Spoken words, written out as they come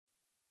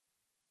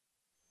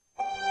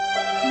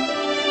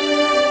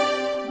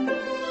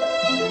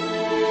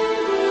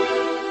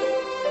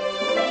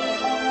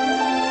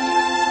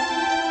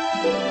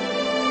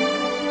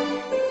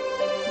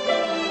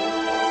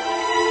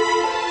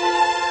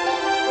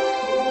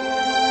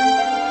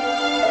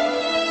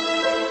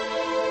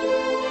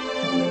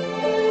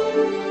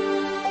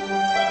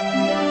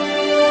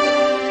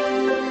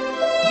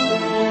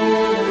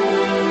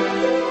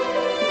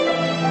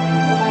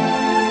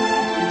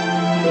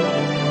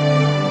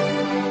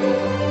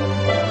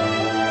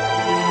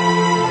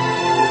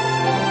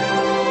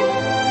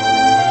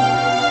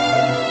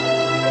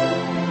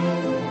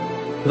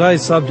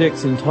Today's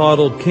subject's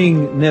entitled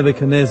King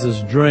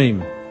Nebuchadnezzar's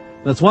Dream.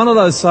 And it's one of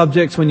those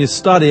subjects when you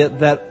study it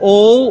that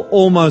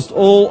almost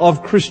all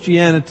of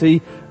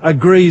Christianity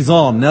agrees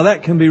on. Now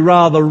that can be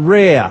rather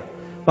rare,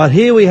 but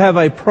here we have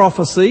a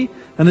prophecy,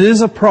 and it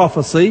is a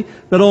prophecy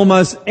that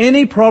almost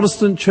any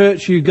Protestant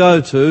church you go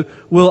to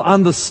will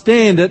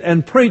understand it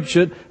and preach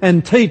it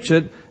and teach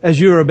it as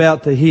you're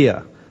about to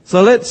hear.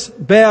 So let's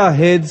bow our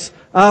heads,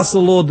 ask the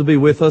Lord to be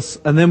with us,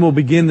 and then we'll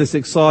begin this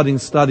exciting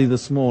study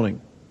this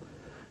morning.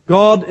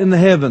 God in the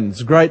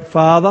heavens, great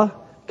Father,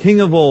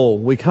 King of all,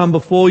 we come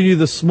before you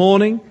this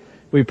morning.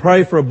 We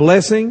pray for a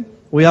blessing.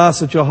 We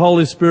ask that your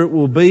Holy Spirit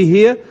will be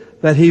here,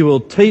 that He will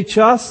teach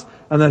us,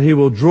 and that He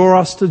will draw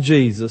us to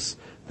Jesus.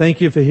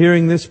 Thank you for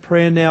hearing this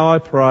prayer now, I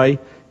pray,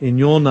 in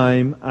your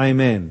name.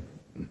 Amen.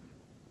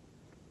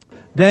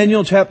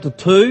 Daniel chapter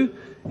 2.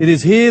 It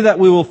is here that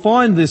we will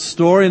find this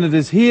story, and it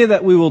is here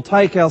that we will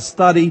take our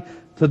study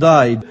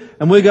today.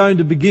 And we're going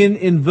to begin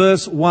in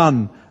verse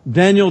 1.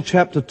 Daniel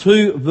chapter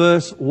 2,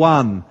 verse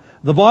 1.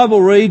 The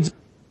Bible reads,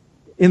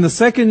 "In the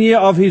second year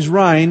of his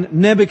reign,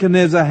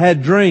 Nebuchadnezzar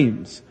had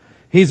dreams.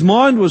 His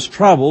mind was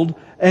troubled,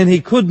 and he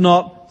could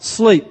not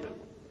sleep."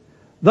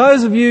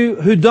 Those of you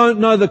who don't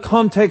know the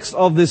context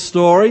of this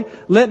story,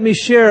 let me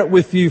share it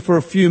with you for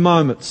a few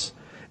moments.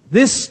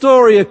 This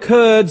story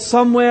occurred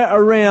somewhere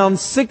around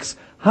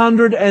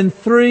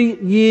 603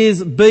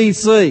 years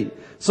BC.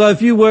 So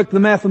if you work the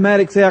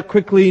mathematics out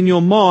quickly in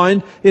your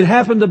mind, it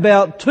happened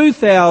about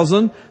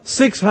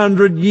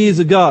 2,600 years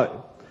ago.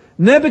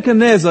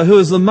 Nebuchadnezzar, who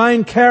is the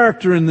main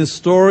character in this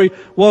story,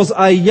 was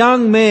a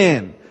young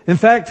man. In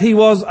fact, he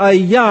was a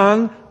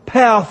young,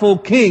 powerful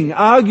king,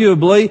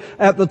 arguably,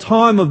 at the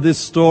time of this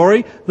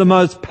story, the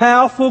most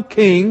powerful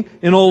king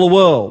in all the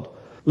world.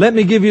 Let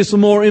me give you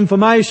some more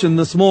information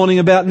this morning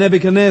about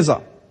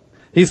Nebuchadnezzar.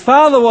 His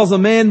father was a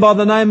man by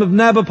the name of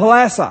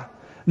Nabopolassar.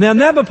 Now,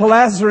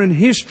 Nabopolassar in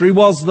history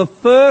was the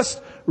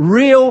first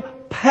real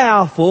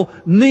powerful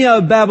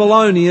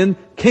Neo-Babylonian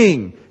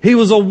king. He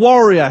was a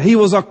warrior, he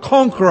was a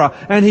conqueror,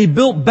 and he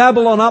built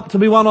Babylon up to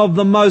be one of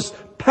the most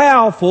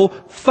powerful,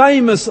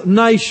 famous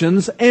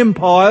nations,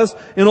 empires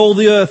in all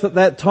the earth at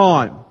that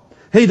time.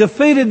 He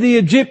defeated the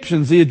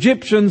Egyptians. The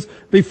Egyptians,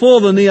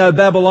 before the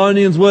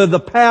Neo-Babylonians, were the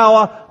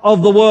power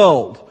of the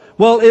world.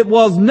 Well, it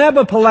was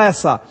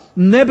Nabopolassar,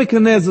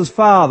 Nebuchadnezzar's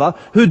father,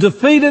 who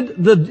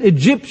defeated the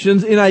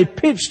Egyptians in a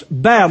pitched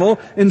battle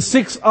in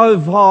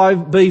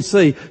 605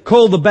 BC,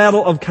 called the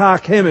Battle of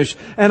Carchemish.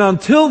 And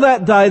until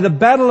that day, the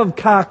Battle of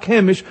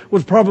Carchemish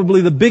was probably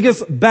the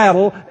biggest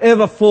battle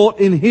ever fought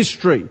in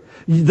history.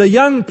 The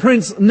young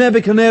prince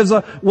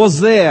Nebuchadnezzar was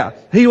there.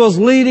 He was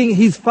leading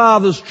his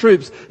father's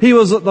troops. He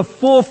was at the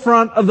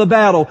forefront of the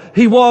battle.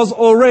 He was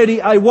already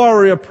a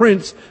warrior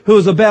prince who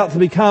was about to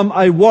become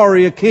a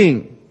warrior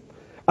king.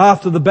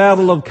 After the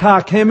Battle of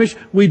Carchemish,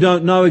 we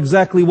don't know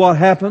exactly what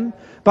happened,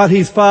 but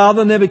his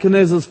father,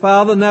 Nebuchadnezzar's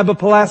father,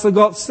 Nabopolassar,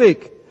 got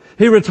sick.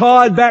 He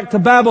retired back to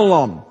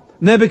Babylon.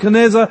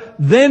 Nebuchadnezzar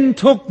then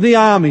took the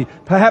army,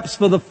 perhaps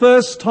for the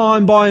first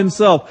time by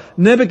himself.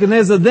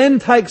 Nebuchadnezzar then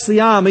takes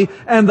the army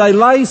and they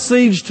lay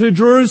siege to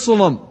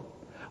Jerusalem.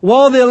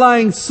 While they're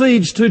laying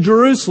siege to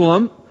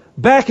Jerusalem,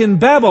 back in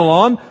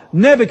Babylon,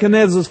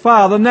 Nebuchadnezzar's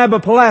father,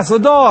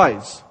 Nabopolassar,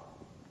 dies.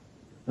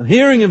 And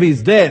hearing of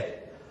his death,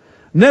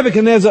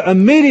 Nebuchadnezzar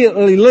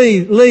immediately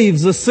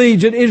leaves the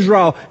siege at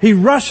Israel. He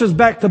rushes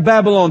back to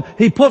Babylon.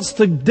 He puts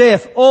to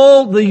death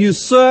all the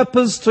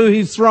usurpers to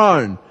his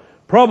throne,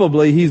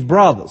 probably his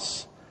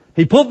brothers.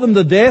 He put them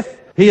to death.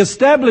 He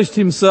established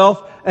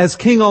himself as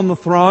king on the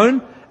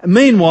throne.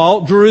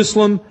 Meanwhile,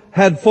 Jerusalem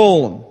had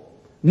fallen.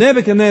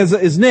 Nebuchadnezzar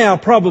is now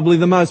probably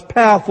the most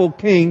powerful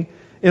king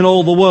in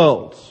all the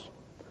world.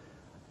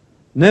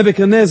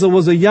 Nebuchadnezzar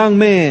was a young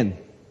man,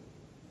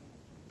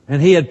 and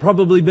he had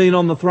probably been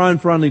on the throne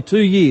for only 2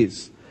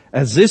 years,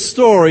 as this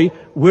story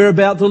we're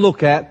about to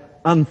look at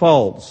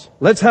unfolds.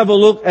 Let's have a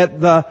look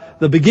at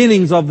the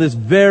beginnings of this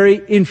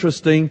very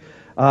interesting,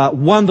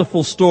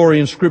 wonderful story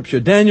in Scripture.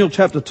 Daniel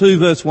chapter 2,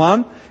 verse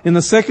 1. "In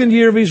the second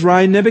year of his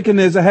reign,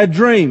 Nebuchadnezzar had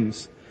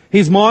dreams.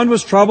 His mind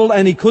was troubled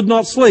and he could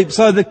not sleep.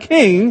 So the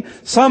king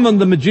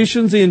summoned the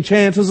magicians, the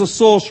enchanters, the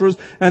sorcerers,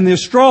 and the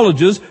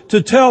astrologers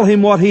to tell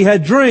him what he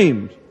had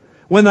dreamed.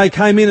 When they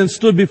came in and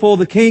stood before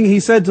the king,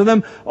 he said to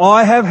them,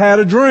 'I have had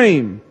a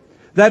dream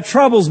that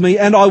troubles me,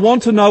 and I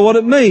want to know what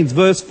it means.'"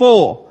 Verse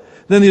 4.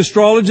 "Then the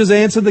astrologers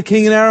answered the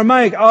king in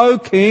Aramaic, 'O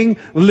king,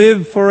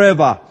 live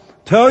forever.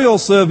 Tell your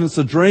servants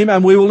the dream,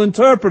 and we will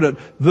interpret it.'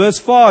 Verse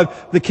 5.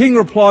 The king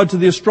replied to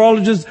the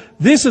astrologers,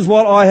 'This is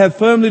what I have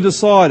firmly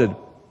decided.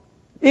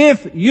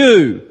 If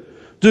you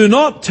do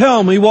not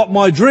tell me what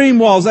my dream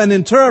was and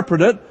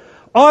interpret it,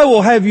 I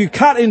will have you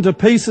cut into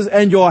pieces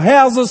and your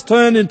houses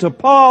turned into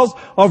piles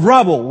of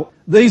rubble."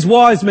 These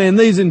wise men,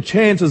 these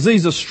enchanters,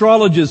 these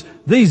astrologers,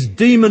 these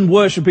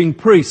demon-worshipping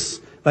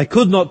priests, they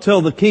could not tell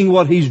the king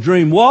what his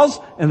dream was,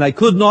 and they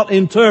could not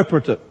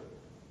interpret it.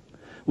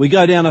 We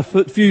go down a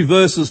few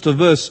verses to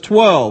verse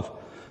 12.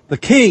 The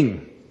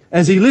king,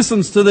 as he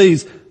listens to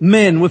these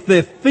men with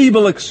their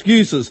feeble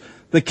excuses,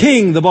 The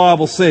king, the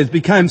Bible says,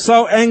 became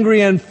so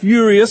angry and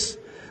furious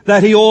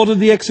that he ordered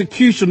the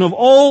execution of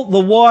all the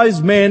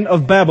wise men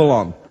of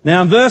Babylon.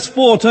 Now in verse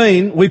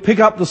 14, we pick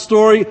up the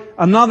story.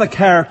 Another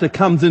character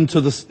comes into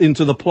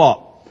the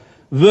plot.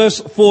 Verse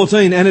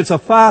 14, and it's a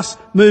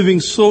fast-moving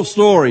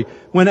story.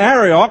 When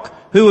Arioch,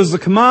 who was the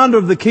commander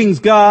of the king's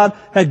guard,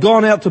 had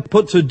gone out to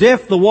put to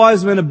death the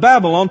wise men of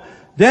Babylon,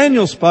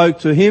 Daniel spoke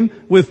to him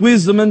with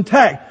wisdom and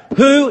tact.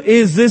 Who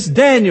is this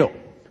Daniel?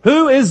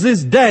 Who is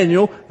this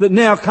Daniel that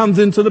now comes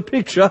into the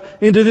picture,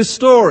 into this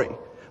story?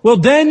 Well,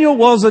 Daniel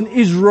was an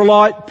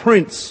Israelite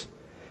prince.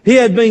 He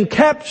had been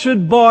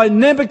captured by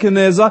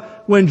Nebuchadnezzar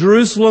when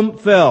Jerusalem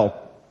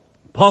fell.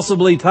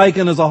 Possibly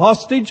taken as a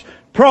hostage,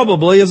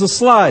 probably as a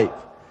slave.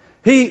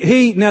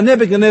 Now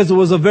Nebuchadnezzar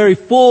was a very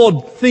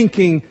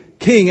forward-thinking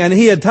king, and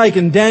he had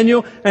taken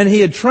Daniel and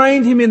he had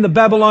trained him in the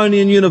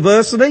Babylonian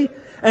university,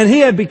 and he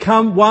had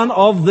become one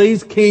of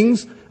these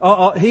kings,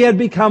 he had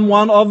become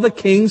one of the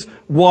king's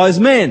wise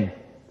men.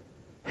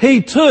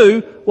 He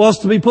too was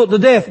to be put to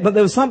death, but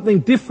there was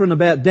something different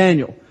about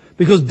Daniel.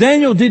 Because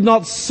Daniel did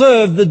not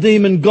serve the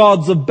demon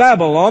gods of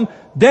Babylon.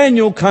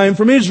 Daniel came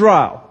from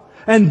Israel.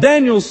 And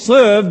Daniel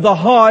served the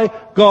high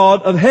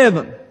God of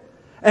heaven.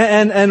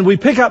 And we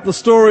pick up the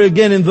story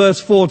again in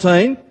verse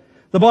 14.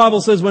 The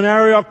Bible says, when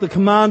Arioch, the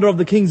commander of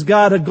the king's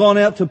guard, had gone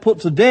out to put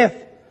to death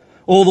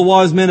all the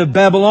wise men of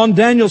Babylon,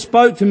 Daniel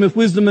spoke to him with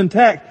wisdom and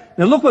tact.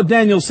 Now look what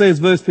Daniel says,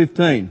 verse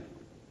 15.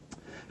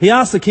 He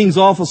asked the king's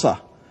officer,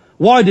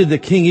 why did the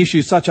king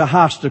issue such a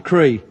harsh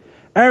decree?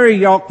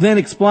 Arioch then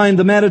explained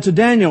the matter to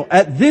Daniel.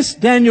 At this,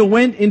 Daniel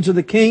went into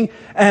the king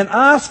and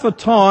asked for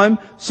time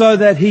so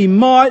that he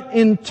might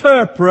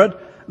interpret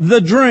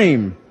the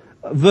dream.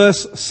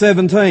 Verse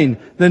 17.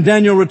 Then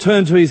Daniel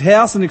returned to his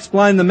house and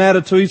explained the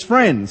matter to his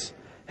friends,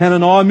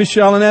 Hananiah,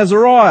 Mishael, and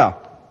Azariah.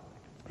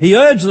 He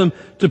urged them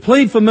to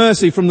plead for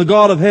mercy from the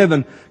God of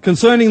heaven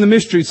concerning the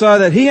mystery, so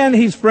that he and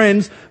his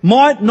friends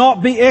might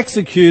not be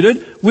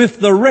executed with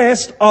the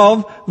rest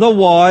of the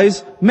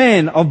wise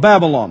men of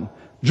Babylon.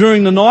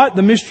 During the night,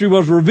 the mystery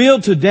was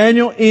revealed to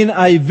Daniel in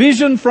a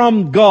vision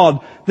from God.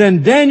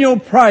 Then Daniel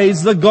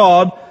praised the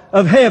God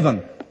of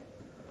heaven.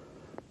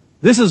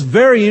 This is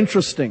very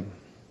interesting.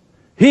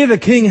 Here the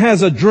king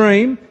has a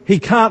dream. He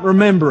can't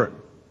remember it.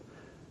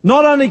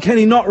 Not only can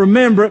he not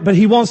remember it, but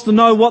he wants to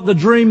know what the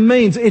dream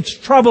means. It's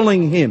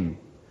troubling him.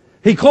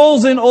 He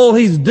calls in all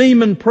his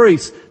demon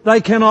priests. They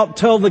cannot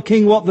tell the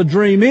king what the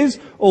dream is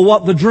or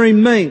what the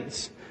dream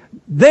means.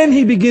 Then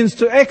he begins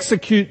to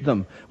execute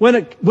them. When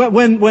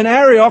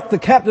Arioch, the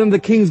captain of the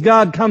king's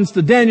guard, comes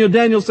to Daniel,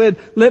 Daniel said,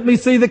 let me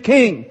see the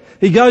king.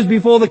 He goes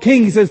before the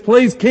king. He says,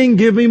 please, king,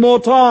 give me more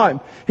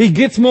time. He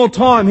gets more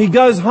time. He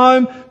goes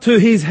home to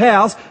his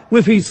house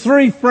with his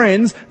 3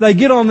 friends. They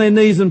get on their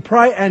knees and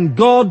pray, and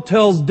God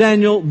tells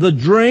Daniel the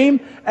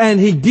dream, and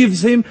he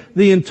gives him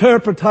the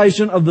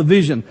interpretation of the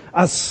vision.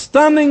 A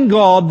stunning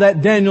God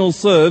that Daniel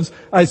serves,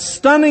 a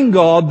stunning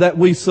God that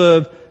we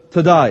serve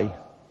today.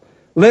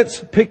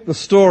 Let's pick the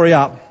story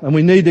up, and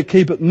we need to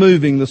keep it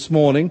moving this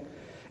morning.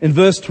 In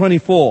verse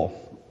 24.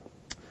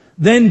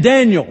 Then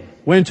Daniel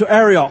went to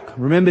Arioch.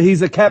 Remember,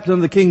 he's the captain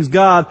of the king's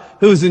guard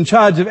who is in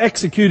charge of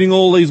executing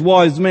all these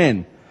wise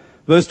men.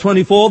 Verse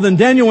 24, then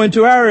Daniel went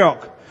to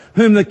Arioch,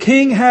 whom the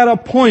king had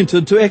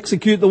appointed to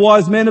execute the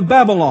wise men of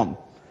Babylon.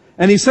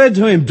 And he said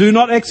to him, do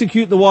not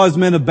execute the wise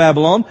men of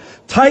Babylon.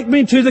 Take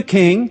me to the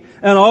king,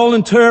 and I'll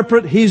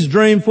interpret his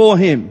dream for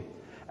him.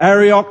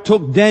 Arioch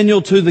took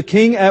Daniel to the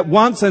king at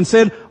once and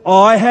said,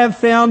 I have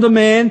found a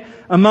man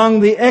among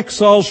the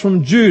exiles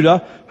from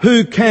Judah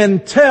who can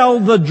tell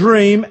the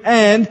dream,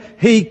 and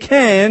he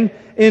can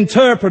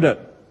interpret it.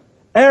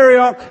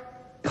 Arioch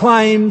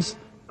claims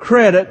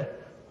credit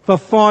for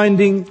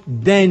finding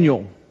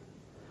Daniel.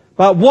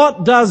 But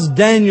what does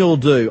Daniel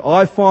do?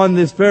 I find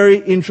this very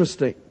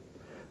interesting.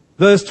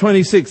 Verse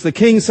 26, the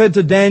king said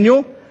to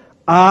Daniel,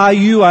 are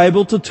you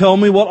able to tell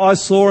me what I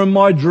saw in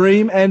my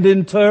dream and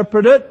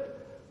interpret it?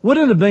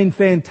 Wouldn't it have been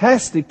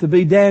fantastic to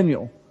be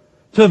Daniel?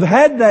 To have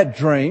had that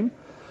dream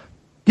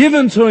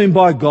given to him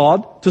by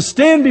God, to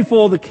stand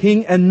before the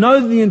king and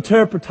know the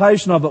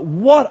interpretation of it.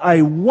 What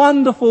a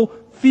wonderful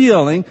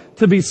feeling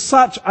to be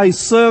such a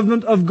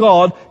servant of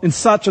God in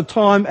such a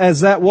time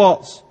as that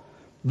was.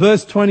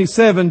 Verse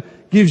 27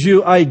 gives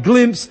you a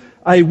glimpse,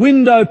 a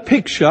window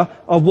picture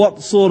of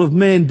what sort of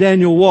man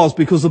Daniel was,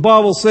 because the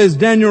Bible says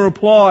Daniel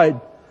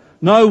replied,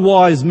 no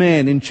wise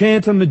man,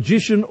 enchanter,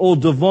 magician, or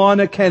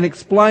diviner can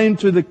explain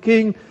to the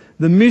king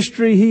the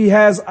mystery he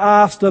has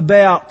asked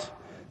about.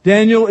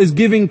 Daniel is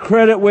giving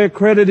credit where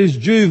credit is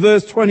due.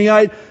 Verse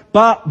 28,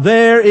 but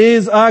there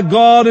is a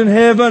God in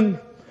heaven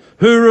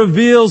who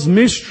reveals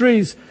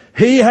mysteries.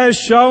 He has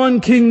shown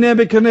King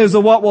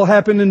Nebuchadnezzar what will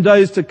happen in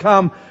days to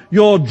come.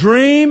 Your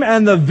dream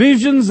and the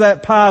visions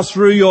that pass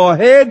through your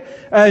head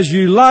as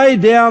you lay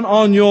down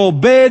on your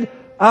bed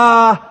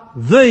are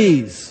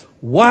these.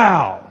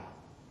 Wow.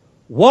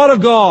 What a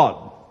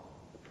God.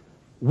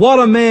 What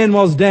a man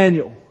was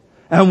Daniel.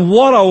 And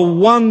what a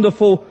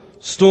wonderful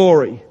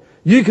story.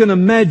 You can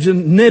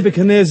imagine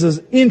Nebuchadnezzar's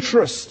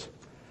interest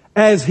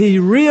as he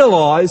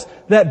realized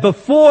that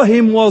before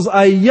him was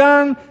a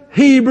young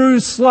Hebrew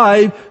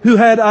slave who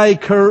had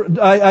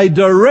a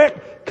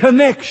direct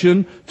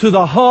connection to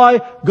the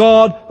high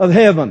God of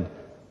heaven.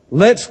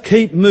 Let's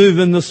keep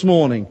moving this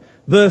morning.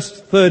 Verse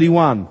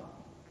 31.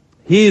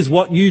 Here's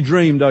what you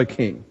dreamed, O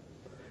king.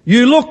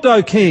 You looked,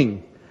 O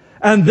king,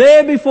 and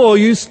there before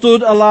you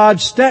stood a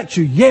large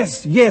statue.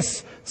 Yes,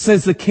 yes,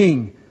 says the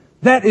king.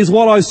 That is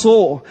what I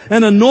saw.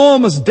 An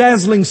enormous,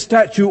 dazzling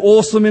statue,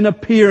 awesome in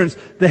appearance.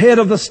 The head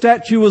of the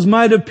statue was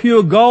made of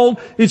pure gold,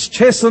 its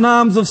chest and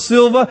arms of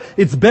silver,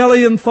 its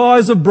belly and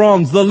thighs of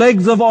bronze, the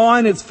legs of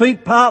iron, its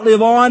feet partly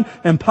of iron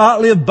and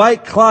partly of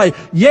baked clay.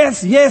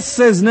 Yes, yes,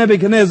 says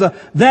Nebuchadnezzar,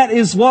 that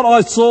is what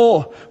I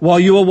saw. While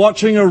you were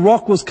watching, a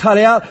rock was cut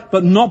out,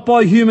 but not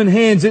by human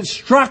hands. It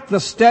struck the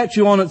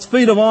statue on its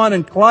feet of iron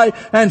and clay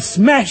and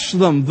smashed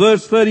them.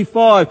 Verse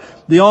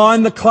 35. The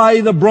iron, the clay,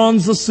 the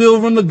bronze, the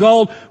silver and the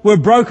gold were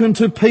broken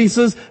to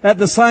pieces at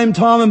the same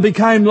time and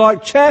became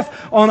like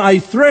chaff on a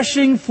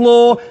threshing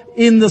floor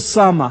in the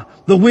summer.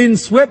 The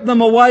wind swept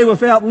them away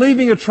without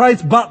leaving a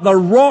trace, but the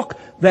rock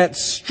that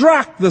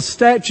struck the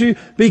statue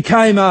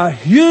became a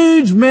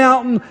huge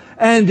mountain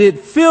and it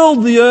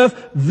filled the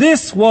earth.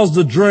 This was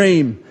the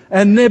dream.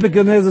 And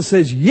Nebuchadnezzar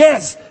says,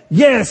 yes,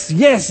 yes,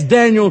 yes,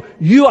 Daniel,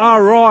 you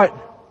are right.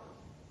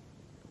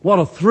 What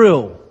a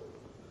thrill.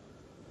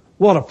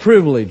 What a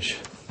privilege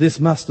this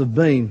must have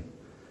been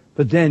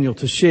for Daniel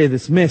to share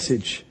this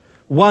message.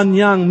 One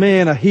young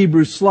man, a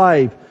Hebrew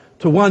slave,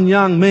 to one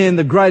young man,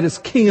 the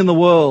greatest king in the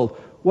world.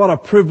 What a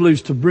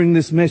privilege to bring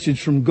this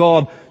message from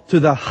God to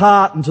the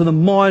heart and to the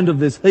mind of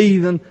this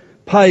heathen,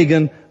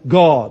 pagan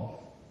God.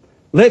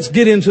 Let's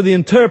get into the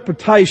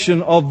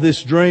interpretation of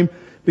this dream,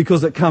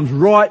 because it comes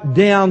right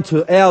down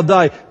to our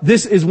day.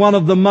 This is one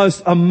of the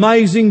most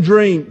amazing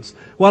dreams,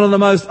 one of the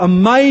most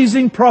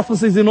amazing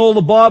prophecies in all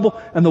the Bible,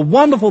 and the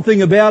wonderful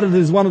thing about it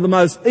is one of the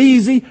most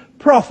easy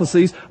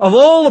prophecies of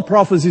all the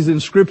prophecies in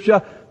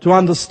Scripture to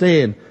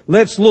understand.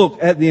 Let's look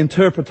at the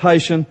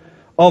interpretation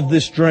of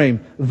this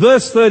dream.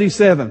 Verse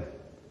 37.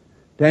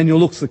 Daniel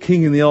looks the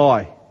king in the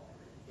eye.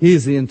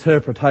 Here's the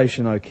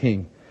interpretation, O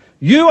king.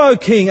 You, O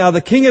king, are the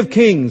king of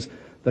kings.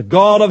 The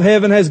God of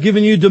heaven has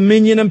given you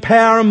dominion and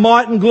power and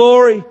might and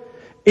glory.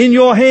 In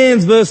your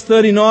hands, verse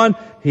 39,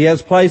 He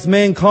has placed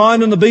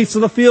mankind and the beasts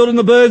of the field and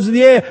the birds of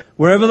the air.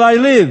 Wherever they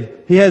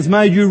live, He has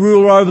made you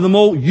ruler over them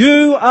all.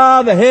 You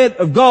are the head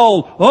of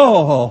gold.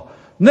 Oh,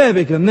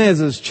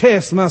 Nebuchadnezzar's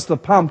chest must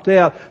have pumped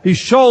out. His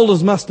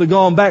shoulders must have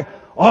gone back.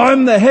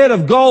 I'm the head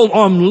of gold.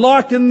 I'm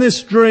liking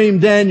this dream,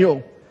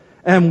 Daniel.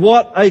 And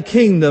what a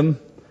kingdom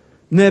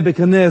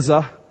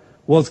Nebuchadnezzar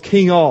was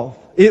king of.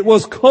 It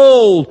was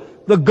called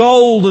the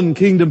Golden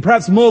Kingdom.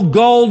 Perhaps more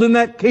gold in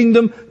that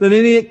kingdom than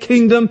any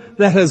kingdom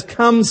that has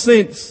come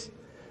since.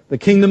 The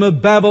kingdom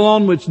of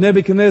Babylon, which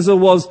Nebuchadnezzar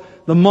was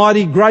the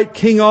mighty great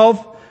king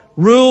of,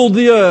 ruled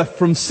the earth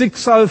from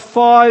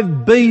 605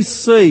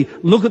 BC.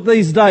 Look at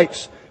these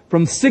dates.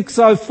 From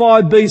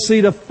 605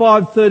 BC to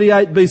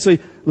 538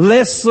 BC.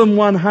 Less than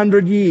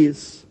 100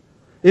 years.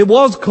 It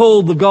was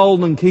called the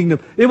Golden Kingdom.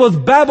 It was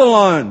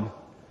Babylon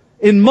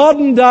in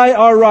modern day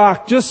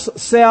Iraq, just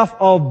south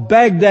of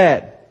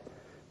Baghdad.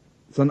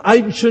 It's an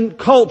ancient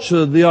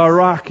culture, the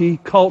Iraqi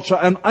culture,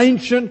 an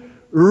ancient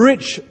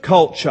rich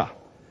culture.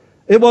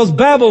 It was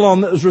Babylon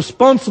that was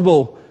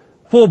responsible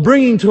for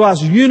bringing to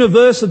us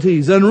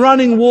universities and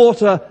running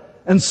water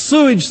and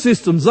sewage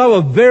systems. They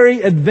were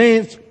very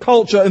advanced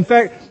culture. In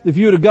fact, if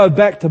you were to go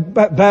back to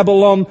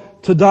Babylon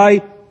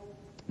today,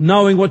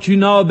 knowing what you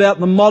know about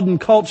the modern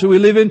culture we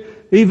live in,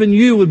 even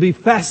you would be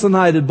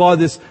fascinated by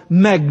this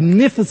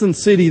magnificent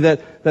city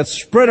that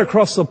spread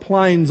across the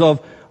plains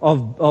of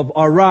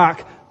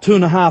Iraq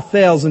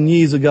 2,500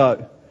 years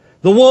ago.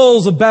 The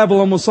walls of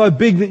Babylon were so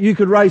big that you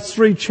could race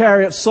 3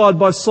 chariots side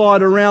by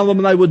side around them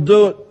and they would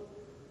do it.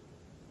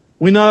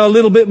 We know a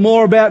little bit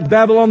more about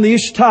Babylon, the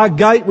Ishtar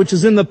Gate, which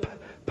is in the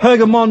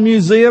Pergamon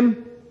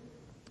Museum.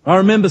 I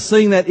remember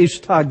seeing that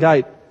Ishtar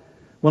Gate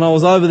when I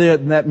was over there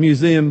at that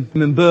museum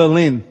in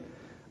Berlin.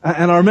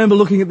 And I remember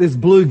looking at this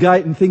blue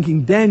gate and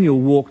thinking Daniel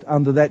walked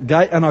under that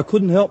gate, and I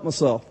couldn't help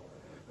myself.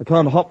 I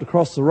kind of hopped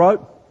across the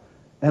rope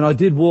and I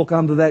did walk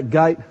under that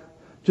gate,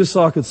 just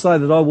so I could say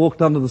that I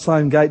walked under the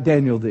same gate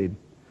Daniel did.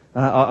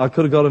 I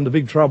could have got into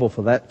big trouble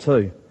for that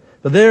too.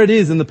 But there it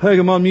is in the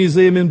Pergamon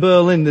Museum in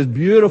Berlin, this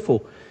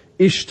beautiful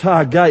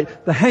Ishtar Gate,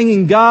 the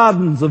hanging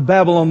gardens of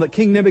Babylon that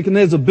King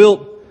Nebuchadnezzar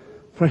built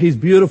for his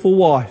beautiful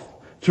wife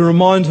to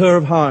remind her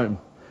of home.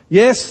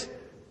 Yes,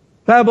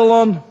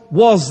 Babylon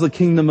was the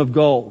kingdom of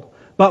gold.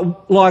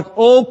 But like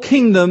all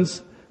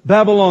kingdoms,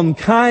 Babylon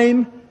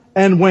came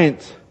and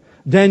went.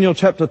 Daniel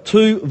chapter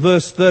 2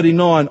 verse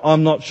 39.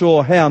 I'm not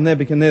sure how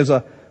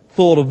Nebuchadnezzar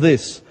thought of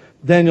this.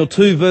 Daniel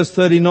 2 verse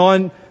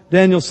 39,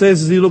 Daniel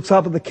says as he looks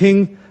up at the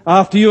king,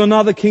 after you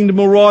another kingdom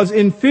will rise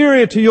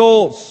inferior to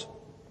yours.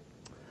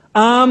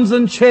 Arms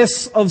and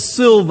chests of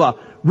silver,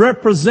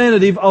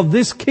 representative of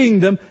this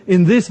kingdom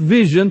in this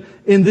vision,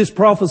 in this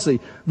prophecy.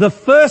 The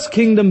first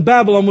kingdom,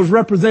 Babylon, was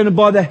represented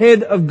by the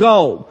head of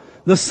gold.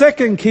 The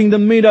second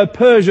kingdom,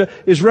 Medo-Persia,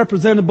 is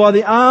represented by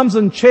the arms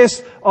and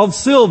chest of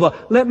silver.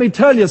 Let me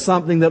tell you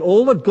something, that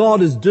all that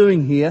God is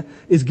doing here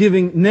is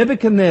giving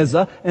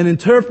Nebuchadnezzar and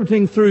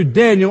interpreting through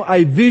Daniel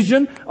a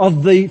vision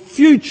of the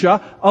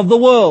future of the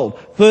world.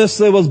 First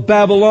there was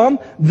Babylon,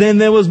 then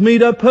there was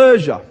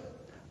Medo-Persia,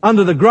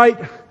 under the great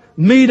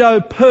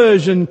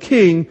Medo-Persian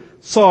king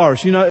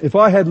Cyrus. You know, if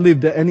I had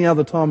lived at any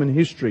other time in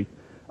history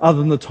other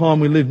than the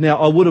time we live now,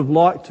 I would have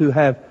liked to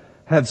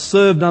have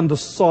served under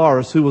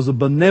Cyrus, who was a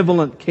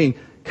benevolent king.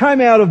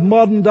 Came out of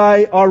modern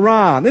day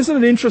Iran.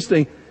 Isn't it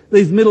interesting?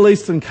 These Middle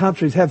Eastern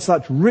countries have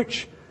such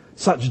rich,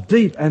 such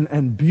deep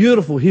and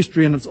beautiful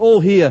history, and it's all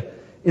here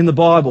in the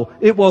Bible.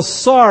 It was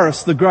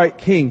Cyrus, the great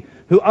king,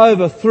 who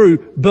overthrew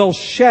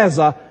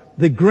Belshazzar,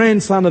 the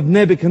grandson of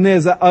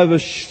Nebuchadnezzar,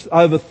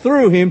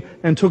 overthrew him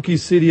and took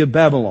his city of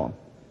Babylon.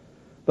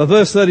 But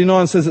verse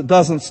 39 says it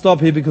doesn't stop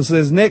here, because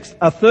there's next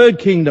a third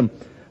kingdom.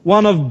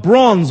 One of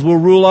bronze will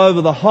rule over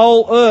the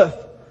whole earth.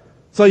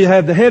 So you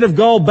have the head of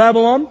gold,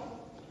 Babylon,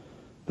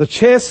 the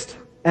chest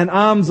and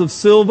arms of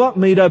silver,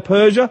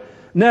 Medo-Persia.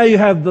 Now you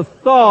have the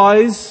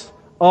thighs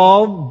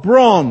of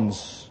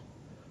bronze.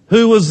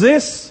 Who was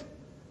this?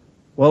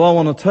 Well, I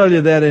want to tell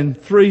you that in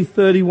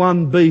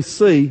 331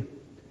 BC,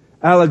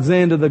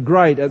 Alexander the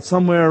Great, at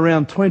somewhere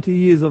around 20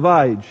 years of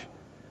age,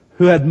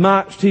 who had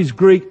marched his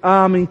Greek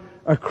army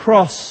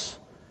across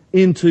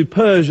into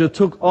Persia,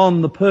 took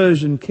on the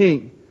Persian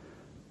king.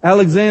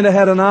 Alexander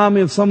had an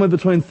army of somewhere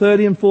between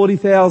 30 and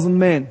 40,000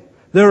 men.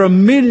 There are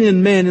 1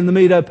 million men in the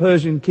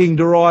Medo-Persian king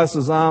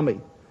Darius' army.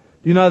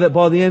 Do you know that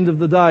by the end of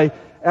the day,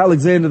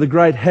 Alexander the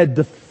Great had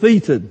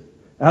defeated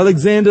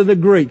Alexander the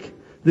Greek,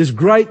 this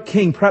great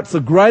king, perhaps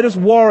the greatest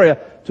warrior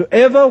to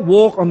ever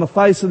walk on the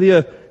face of the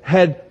earth,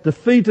 had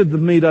defeated the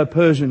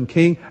Medo-Persian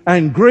king,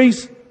 and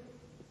Greece,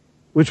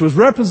 which was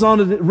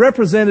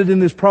represented in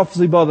this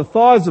prophecy by the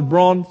thighs of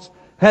bronze,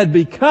 had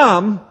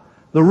become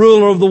the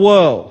ruler of the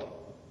world.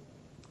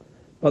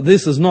 But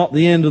this is not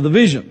the end of the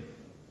vision.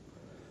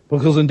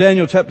 Because in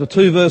Daniel chapter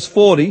 2 verse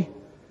 40,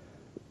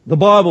 the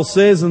Bible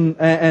says,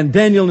 and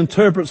Daniel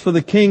interprets for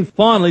the king,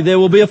 finally there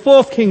will be a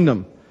fourth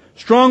kingdom,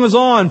 strong as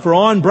iron, for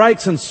iron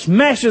breaks and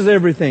smashes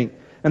everything.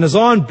 And as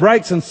iron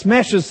breaks and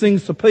smashes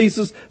things to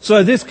pieces,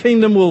 so this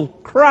kingdom will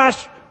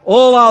crush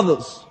all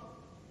others.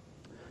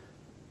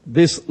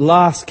 This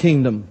last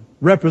kingdom,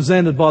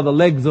 represented by the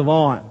legs of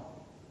iron,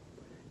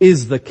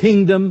 is the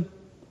kingdom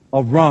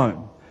of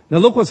Rome. Now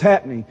look what's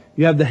happening.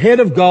 You have the head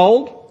of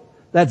gold,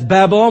 that's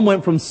Babylon,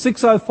 went from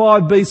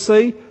 605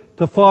 BC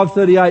to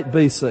 538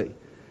 BC.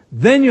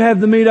 Then you have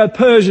the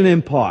Medo-Persian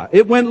Empire.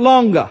 It went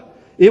longer.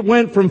 It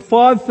went from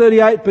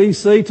 538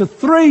 BC to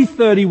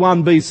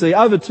 331 BC,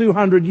 over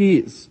 200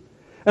 years.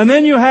 And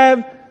then you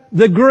have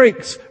the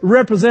Greeks,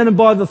 represented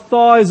by the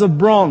thighs of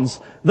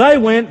bronze. They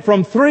went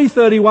from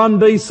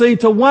 331 BC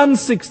to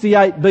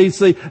 168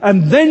 BC.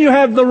 And then you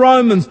have the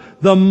Romans,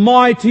 the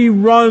mighty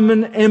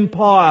Roman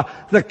Empire,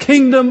 the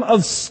kingdom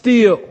of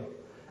steel.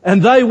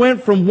 And they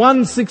went from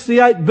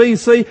 168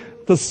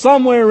 BC to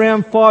somewhere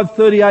around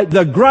 538,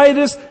 the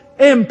greatest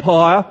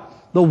empire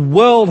the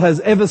world has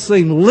ever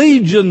seen.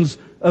 Legions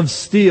of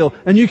steel.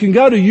 And you can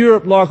go to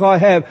Europe like I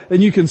have,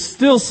 and you can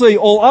still see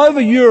all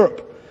over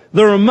Europe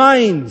the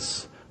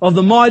remains of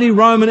the mighty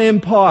Roman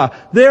Empire.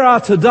 There are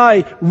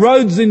today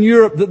roads in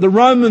Europe that the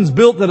Romans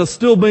built that are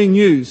still being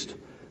used.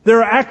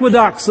 There are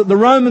aqueducts that the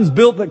Romans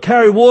built that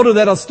carry water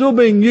that are still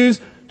being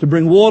used to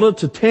bring water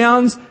to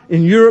towns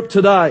in Europe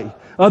today.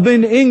 I've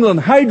been to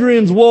England,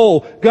 Hadrian's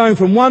Wall, going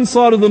from one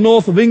side of the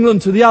north of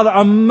England to the other.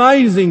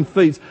 Amazing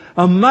feats,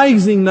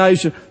 amazing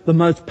nation, the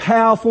most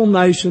powerful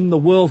nation the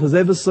world has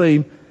ever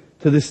seen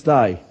to this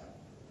day.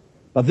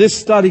 But this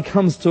study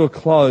comes to a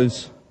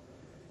close,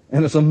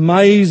 and it's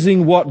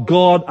amazing what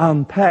God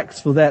unpacks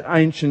for that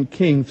ancient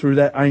king through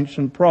that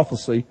ancient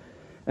prophecy,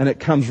 and it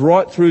comes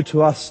right through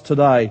to us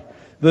today.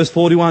 Verse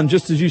 41,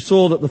 just as you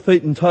saw that the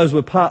feet and toes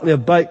were partly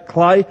of baked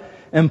clay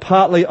and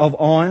partly of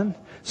iron,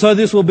 so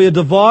this will be a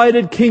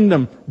divided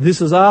kingdom.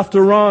 This is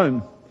after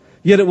Rome.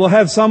 Yet it will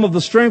have some of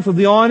the strength of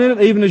the iron in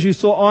it, even as you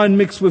saw iron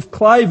mixed with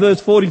clay, verse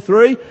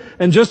 43.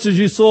 And just as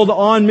you saw the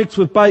iron mixed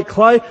with baked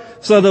clay,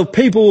 so the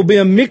people will be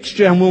a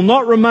mixture and will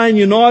not remain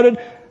united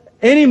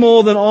any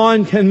more than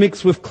iron can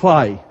mix with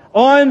clay.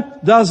 Iron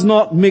does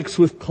not mix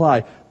with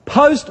clay.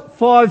 Post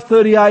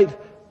 538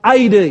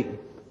 AD,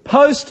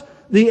 post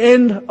the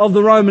end of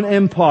the Roman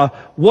Empire,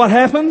 what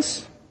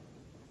happens?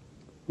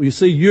 Well, you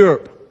see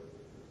Europe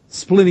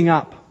splitting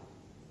up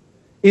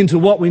into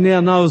what we now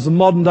know as the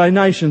modern day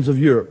nations of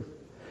Europe.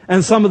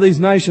 And some of these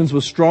nations were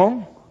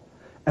strong,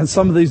 and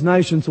some of these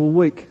nations were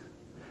weak.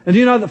 And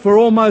you know that for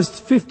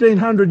almost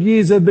 1,500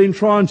 years they've been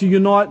trying to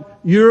unite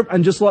Europe,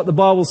 and just like the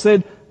Bible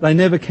said, they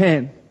never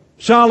can.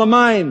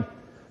 Charlemagne,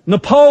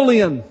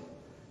 Napoleon,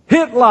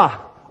 Hitler,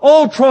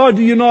 all tried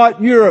to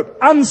unite Europe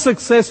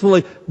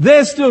unsuccessfully.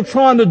 They're still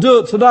trying to do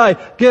it today.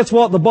 Guess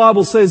what the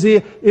Bible says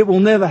here? It will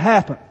never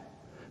happen.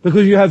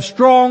 Because you have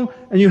strong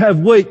and you have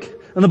weak.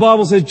 And the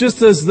Bible says,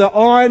 just as the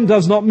iron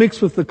does not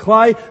mix with the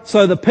clay,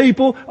 so the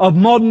people of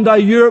modern day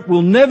Europe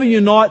will never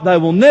unite, they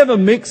will never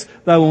mix,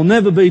 they will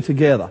never be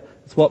together.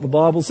 That's what the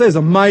Bible says.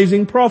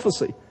 Amazing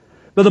prophecy.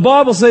 But the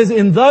Bible says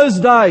in those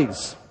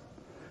days,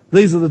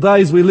 these are the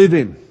days we live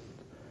in.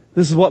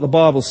 This is what the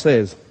Bible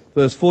says.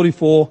 Verse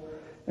 44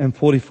 and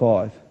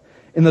 45.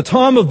 In the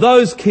time of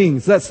those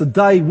kings, that's the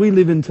day we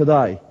live in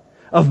today,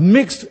 of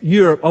mixed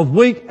Europe, of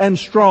weak and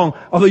strong,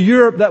 of a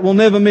Europe that will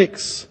never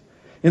mix.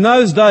 In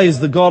those days,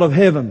 the God of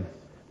heaven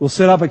will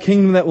set up a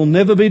kingdom that will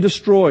never be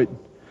destroyed,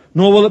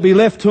 nor will it be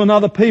left to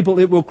another people.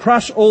 It will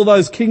crush all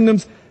those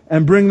kingdoms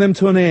and bring them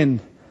to an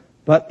end,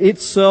 but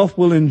itself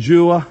will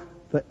endure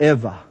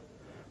forever.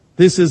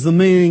 This is the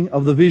meaning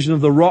of the vision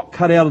of the rock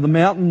cut out of the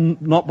mountain,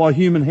 not by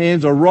human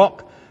hands, a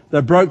rock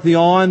that broke the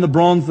iron, the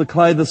bronze, the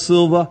clay, the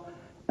silver,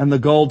 and the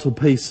gold to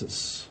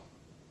pieces.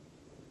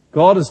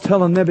 God is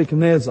telling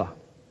Nebuchadnezzar,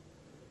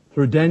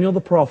 through Daniel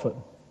the prophet,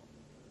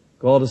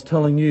 God is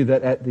telling you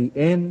that at the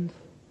end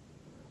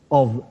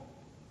of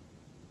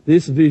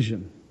this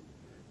vision,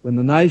 when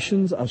the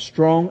nations are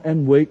strong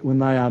and weak, when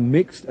they are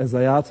mixed as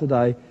they are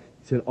today,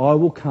 He said, I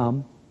will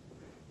come.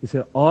 He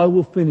said, I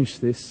will finish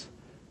this,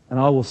 and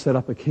I will set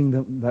up a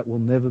kingdom that will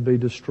never be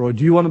destroyed.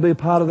 Do you want to be a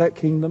part of that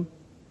kingdom?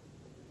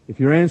 If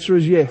your answer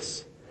is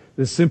yes, it's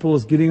as simple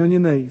as getting on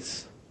your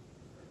knees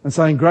and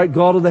saying, Great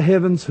God of the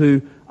heavens,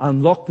 who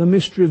unlocked the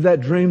mystery of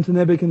that dream to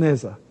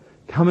Nebuchadnezzar,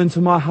 come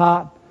into my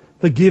heart,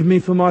 forgive me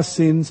for my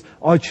sins,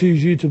 I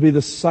choose you to be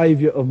the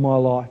Saviour of my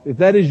life. If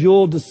that is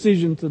your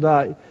decision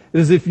today, it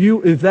is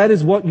if that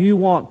is what you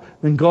want,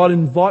 then God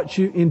invites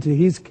you into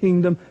His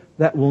kingdom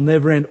that will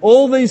never end.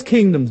 All these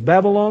kingdoms,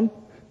 Babylon,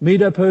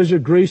 Medo-Persia,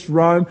 Greece,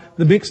 Rome,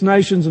 the mixed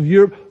nations of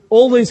Europe,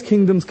 all these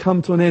kingdoms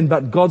come to an end,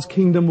 but God's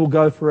kingdom will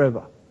go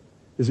forever.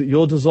 Is it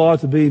your desire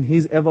to be in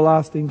His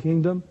everlasting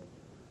kingdom?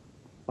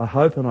 I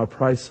hope and I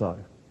pray so.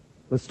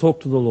 Let's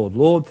talk to the Lord.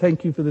 Lord,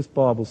 thank you for this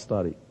Bible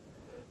study.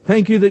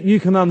 Thank you that you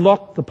can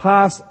unlock the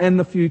past and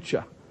the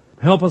future.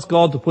 Help us,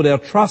 God, to put our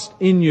trust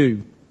in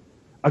you,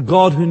 a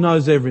God who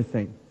knows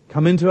everything.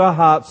 Come into our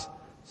hearts.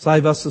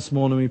 Save us this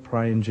morning, we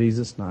pray in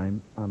Jesus'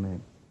 name.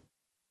 Amen.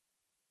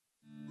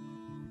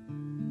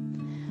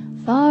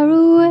 Far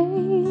away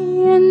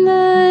in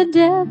the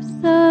depths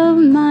of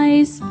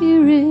my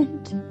spirit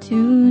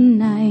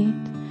tonight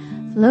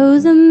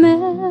flows a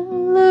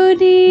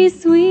melody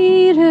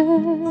sweeter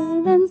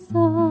than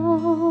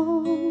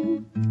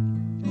song.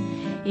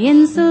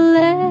 In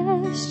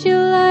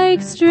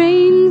celestial-like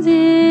strains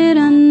it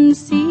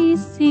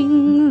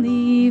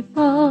unceasingly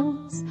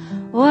falls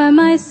o'er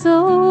my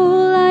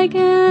soul like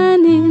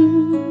an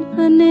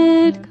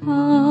infinite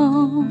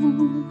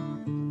calm.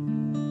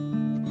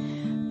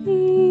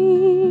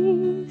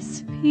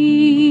 Peace,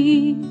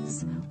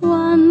 peace,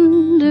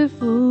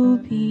 wonderful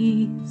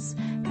peace,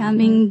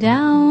 coming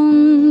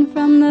down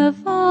from the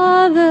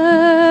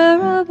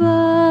Father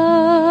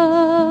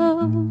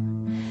above.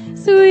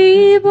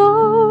 Sweep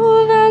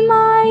over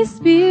my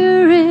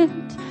spirit,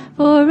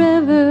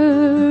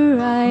 forever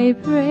I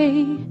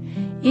pray,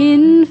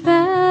 in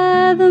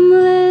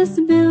fathomless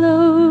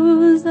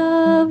billows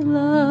of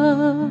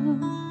love.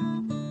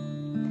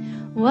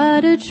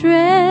 What a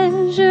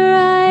treasure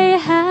I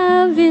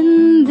have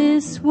in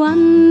this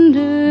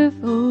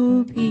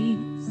wonderful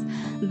peace,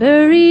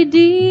 buried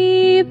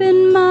deep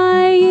in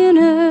my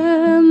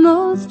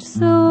innermost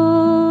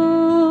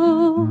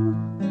soul,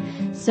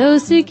 so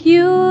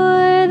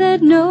secure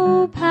that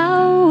no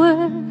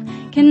power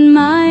can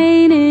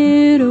mine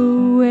it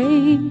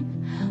away,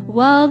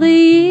 while the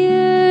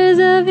years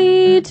of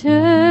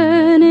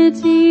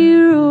eternity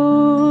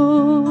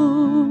roll.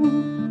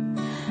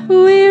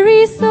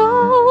 Weary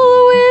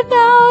soul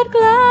without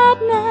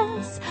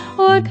gladness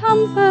or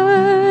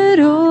comfort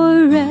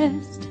or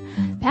rest,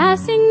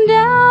 passing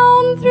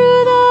down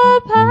through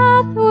the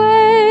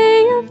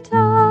pathway of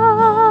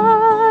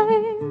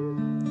time,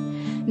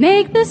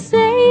 make the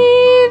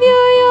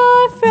Savior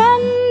your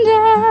friend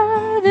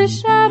ere the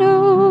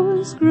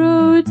shadows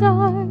grow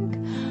dark.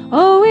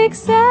 Oh,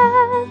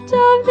 accept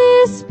of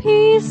this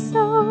peace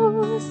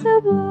so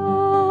sublime.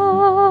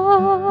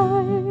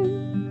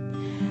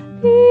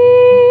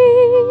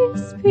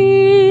 Peace,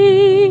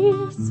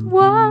 peace,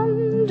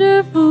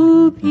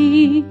 wonderful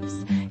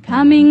peace,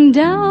 coming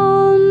down